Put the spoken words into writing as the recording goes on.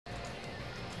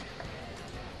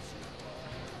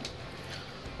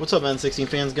What's up, Madden 16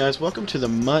 fans, guys? Welcome to the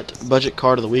MUT Budget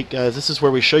Card of the Week, guys. This is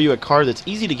where we show you a card that's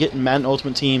easy to get in Madden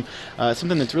Ultimate Team,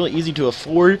 something that's really easy to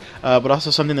afford, but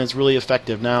also something that's really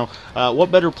effective. Now,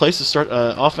 what better place to start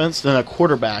offense than a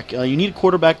quarterback? You need a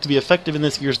quarterback to be effective in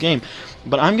this year's game,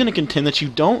 but I'm going to contend that you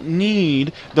don't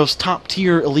need those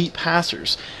top-tier elite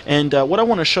passers. And what I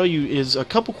want to show you is a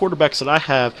couple quarterbacks that I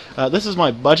have. This is my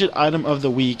budget item of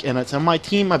the week, and it's on my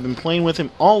team. I've been playing with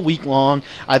him all week long.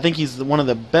 I think he's one of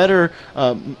the better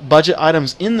budget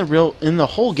items in the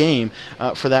whole game,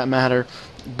 for that matter.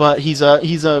 But he's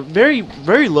a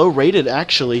very low rated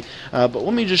actually. But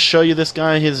let me just show you this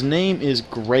guy. His name is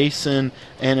Grayson,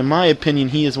 and in my opinion,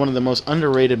 he is one of the most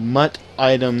underrated MUT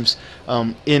items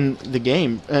in the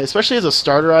game, especially as a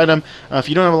starter item. If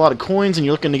you don't have a lot of coins and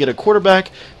you're looking to get a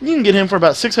quarterback, you can get him for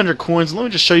about 600 coins. Let me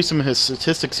just show you some of his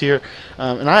statistics here.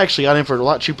 And I actually got him for a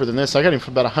lot cheaper than this. I got him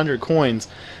for about 100 coins.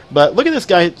 But look at this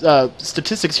guy,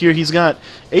 statistics here. He's got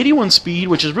 81 speed,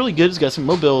 which is really good. He's got some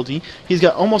mobility. He's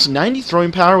got almost 90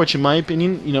 throwing power, which in my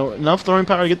opinion, enough throwing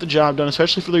power to get the job done,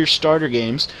 especially for your starter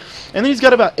games. And then he's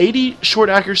got about 80 short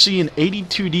accuracy and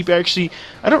 82 deep accuracy.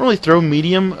 I don't really throw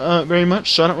medium very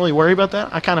much, so I don't really worry about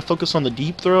that. I kind of focus on the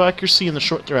deep throw accuracy and the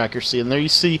short throw accuracy. And there you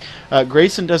see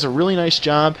Grayson does a really nice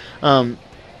job.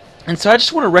 And so I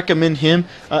just want to recommend him,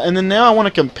 and then now I want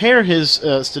to compare his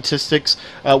statistics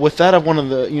with that of one of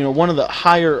the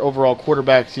higher overall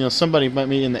quarterbacks. Somebody might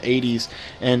be in the 80s,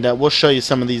 and we'll show you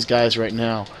some of these guys right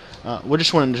now. We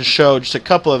just wanted to show just a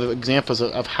couple of examples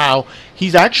of how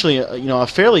he's actually a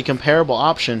fairly comparable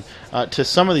option to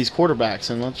some of these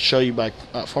quarterbacks. And let's show you by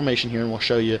formation here, and we'll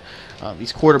show you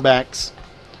these quarterbacks.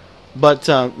 But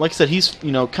like I said, he's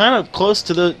kind of close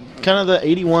to the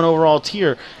 81 overall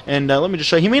tier, and let me just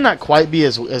show you. He may not quite be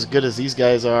as good as these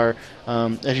guys are,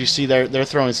 as you see their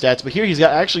throwing stats. But here he's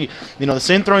got actually the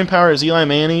same throwing power as Eli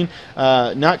Manning.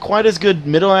 Not quite as good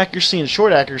middle accuracy and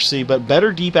short accuracy, but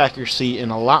better deep accuracy and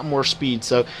a lot more speed.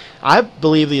 So I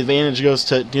believe the advantage goes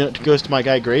to my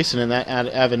guy Grayson in that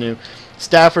avenue.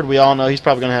 Stafford, we all know he's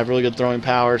probably going to have really good throwing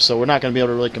power, so we're not going to be able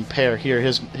to really compare here.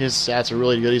 His stats are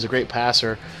really good. He's a great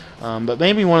passer. But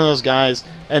maybe one of those guys,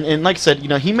 and like I said,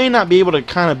 he may not be able to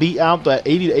kind of beat out the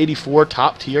 80 to 84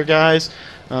 top tier guys.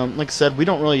 Like I said, we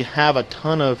don't really have a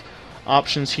ton of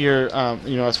options here,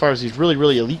 as far as these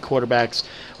really elite quarterbacks.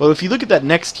 But if you look at that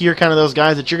next tier, kind of those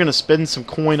guys that you're going to spend some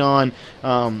coin on,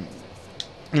 to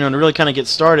really kind of get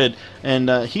started,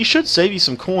 and he should save you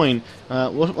some coin.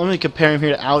 Let me compare him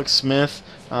here to Alex Smith.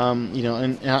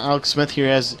 And Alex Smith here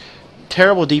has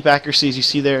terrible deep accuracy, as you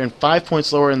see there, and 5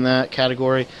 points lower in that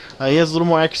category. He has a little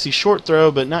more accuracy short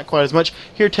throw, but not quite as much.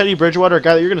 Here, Teddy Bridgewater, a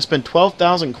guy that you're going to spend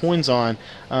 12,000 coins on.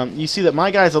 You see that my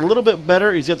guy's a little bit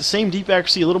better. He's got the same deep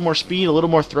accuracy, a little more speed, a little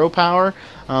more throw power,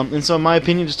 and so in my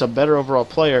opinion, just a better overall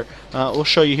player. We'll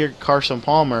show you here Carson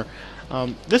Palmer.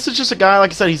 This is just a guy,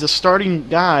 like I said, he's a starting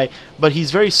guy, but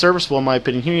he's very serviceable in my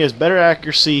opinion. Here he has better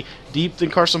accuracy, deep than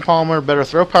Carson Palmer, better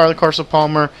throw power than Carson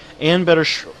Palmer, and better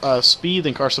speed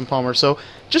than Carson Palmer. So,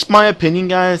 just my opinion,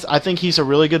 guys, I think he's a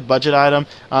really good budget item.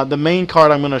 The main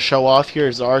card I'm going to show off here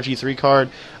is the RG3 card.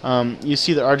 You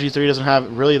see that RG3 doesn't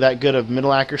have really that good of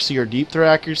middle accuracy or deep throw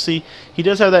accuracy. He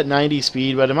does have that 90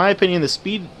 speed, but in my opinion, the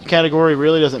speed category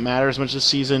really doesn't matter as much this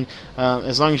season,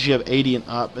 as long as you have 80 and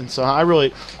up. And so I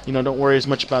really, don't worry as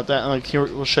much about that. Like here,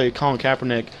 we'll show you Colin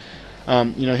Kaepernick.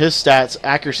 His stats,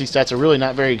 accuracy stats, are really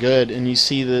not very good, and you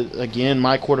see that again,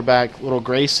 my quarterback, little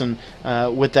Grayson,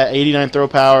 with that 89 throw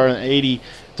power and 80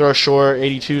 throw short,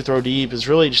 82 throw deep, is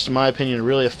really, just in my opinion, a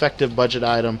really effective budget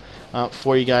item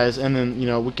for you guys. And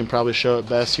then we can probably show it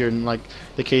best here in like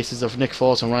the cases of Nick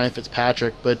Foles and Ryan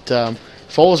Fitzpatrick. But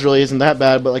Foles really isn't that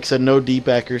bad, but like I said, no deep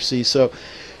accuracy. So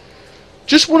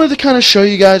just wanted to kind of show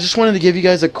you guys, just wanted to give you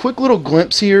guys a quick little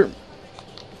glimpse here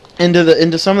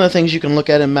into some of the things you can look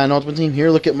at in Madden Ultimate Team. Here,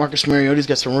 look at Marcus Mariota's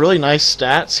got some really nice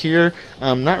stats here.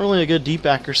 Not really a good deep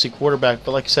accuracy quarterback,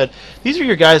 but like I said, these are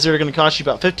your guys that are going to cost you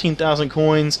about 15,000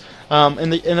 coins.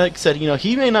 And like I said,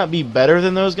 he may not be better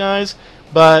than those guys,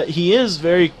 but he is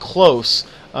very close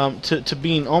to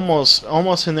being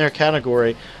almost in their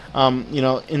category.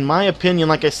 In my opinion,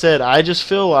 like I said, I just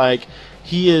feel like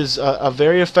he is a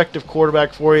very effective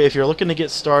quarterback for you if you're looking to get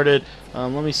started.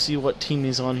 Let me see what team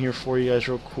he's on here for you guys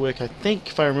real quick. I think,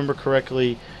 if I remember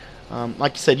correctly,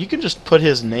 like I said, you can just put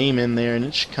his name in there and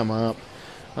it should come up.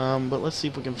 But let's see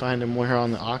if we can find him here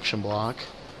on the auction block.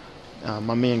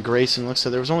 My man Grayson, looks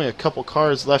like there was only a couple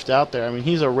cards left out there. I mean,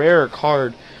 he's a rare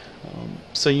card.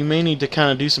 So you may need to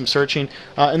kind of do some searching.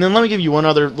 And then let me give you one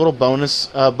other little bonus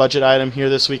budget item here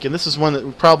this week. And this is one that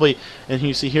we probably, and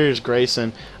you see here is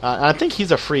Grayson. I think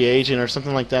he's a free agent or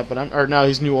something like that. But no,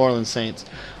 he's New Orleans Saints.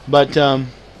 But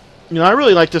I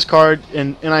really like this card,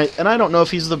 and I don't know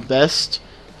if he's the best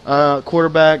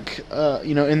quarterback,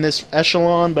 in this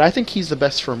echelon, but I think he's the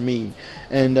best for me,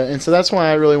 and so that's why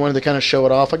I really wanted to kind of show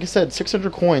it off. Like I said,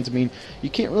 600 coins. I mean, you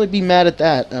can't really be mad at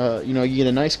that. You get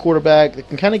a nice quarterback that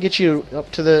can kind of get you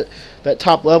up to that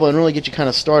top level and really get you kind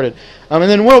of started. And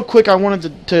then real quick, I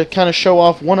wanted to kind of show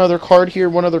off one other card here,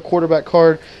 one other quarterback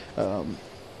card.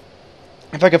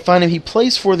 If I could find him, he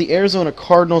plays for the Arizona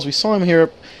Cardinals. We saw him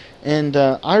here. And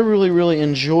I really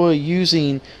enjoy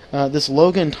using this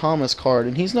Logan Thomas card.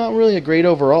 And he's not really a great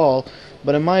overall,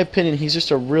 but in my opinion, he's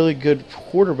just a really good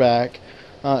quarterback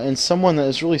and someone that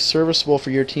is really serviceable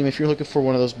for your team if you're looking for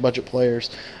one of those budget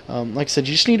players. Like I said,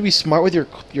 you just need to be smart with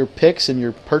your picks and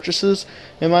your purchases,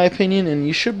 in my opinion, and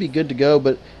you should be good to go.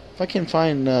 But if I can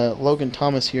find Logan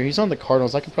Thomas here, he's on the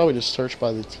Cardinals. I could probably just search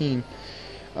by the team.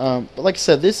 But like I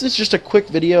said, this is just a quick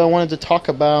video I wanted to talk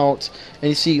about. And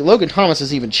you see, Logan Thomas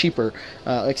is even cheaper.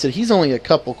 Like I said, he's only a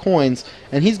couple coins,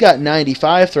 and he's got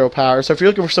 95 throw power. So if you're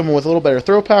looking for someone with a little better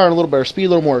throw power and a little better speed, a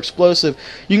little more explosive,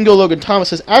 you can go Logan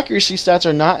Thomas. His accuracy stats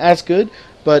are not as good,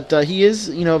 but he is,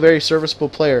 a very serviceable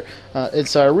player. And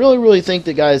so I really think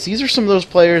that, guys, these are some of those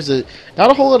players that not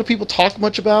a whole lot of people talk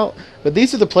much about, but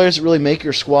these are the players that really make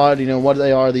your squad. What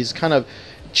they are, these kind of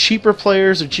cheaper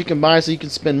players that you can buy so you can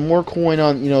spend more coin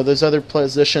on those other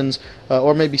positions,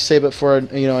 or maybe save it for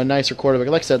a nicer quarterback.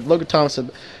 Like I said, Logan Thomas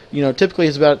typically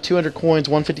is about 200 coins,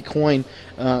 150 coin,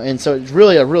 and so it's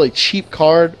really a really cheap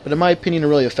card, but in my opinion a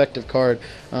really effective card.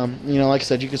 Like I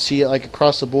said, you can see it like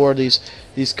across the board,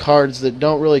 these cards that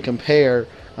don't really compare.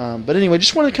 But anyway,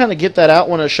 just want to kind of get that out.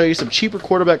 Want to show you some cheaper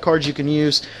quarterback cards you can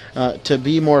use to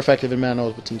be more effective in Madden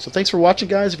Ultimate Team. So thanks for watching,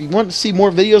 guys. If you want to see more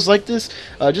videos like this,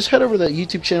 just head over to the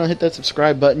YouTube channel, hit that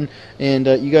subscribe button, and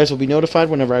you guys will be notified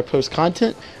whenever I post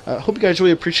content. Hope you guys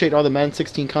really appreciate all the Madden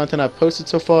 16 content I've posted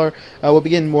so far. We'll be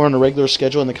getting more on a regular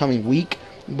schedule in the coming week.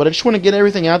 But I just want to get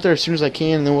everything out there as soon as I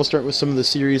can, and then we'll start with some of the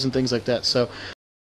series and things like that. So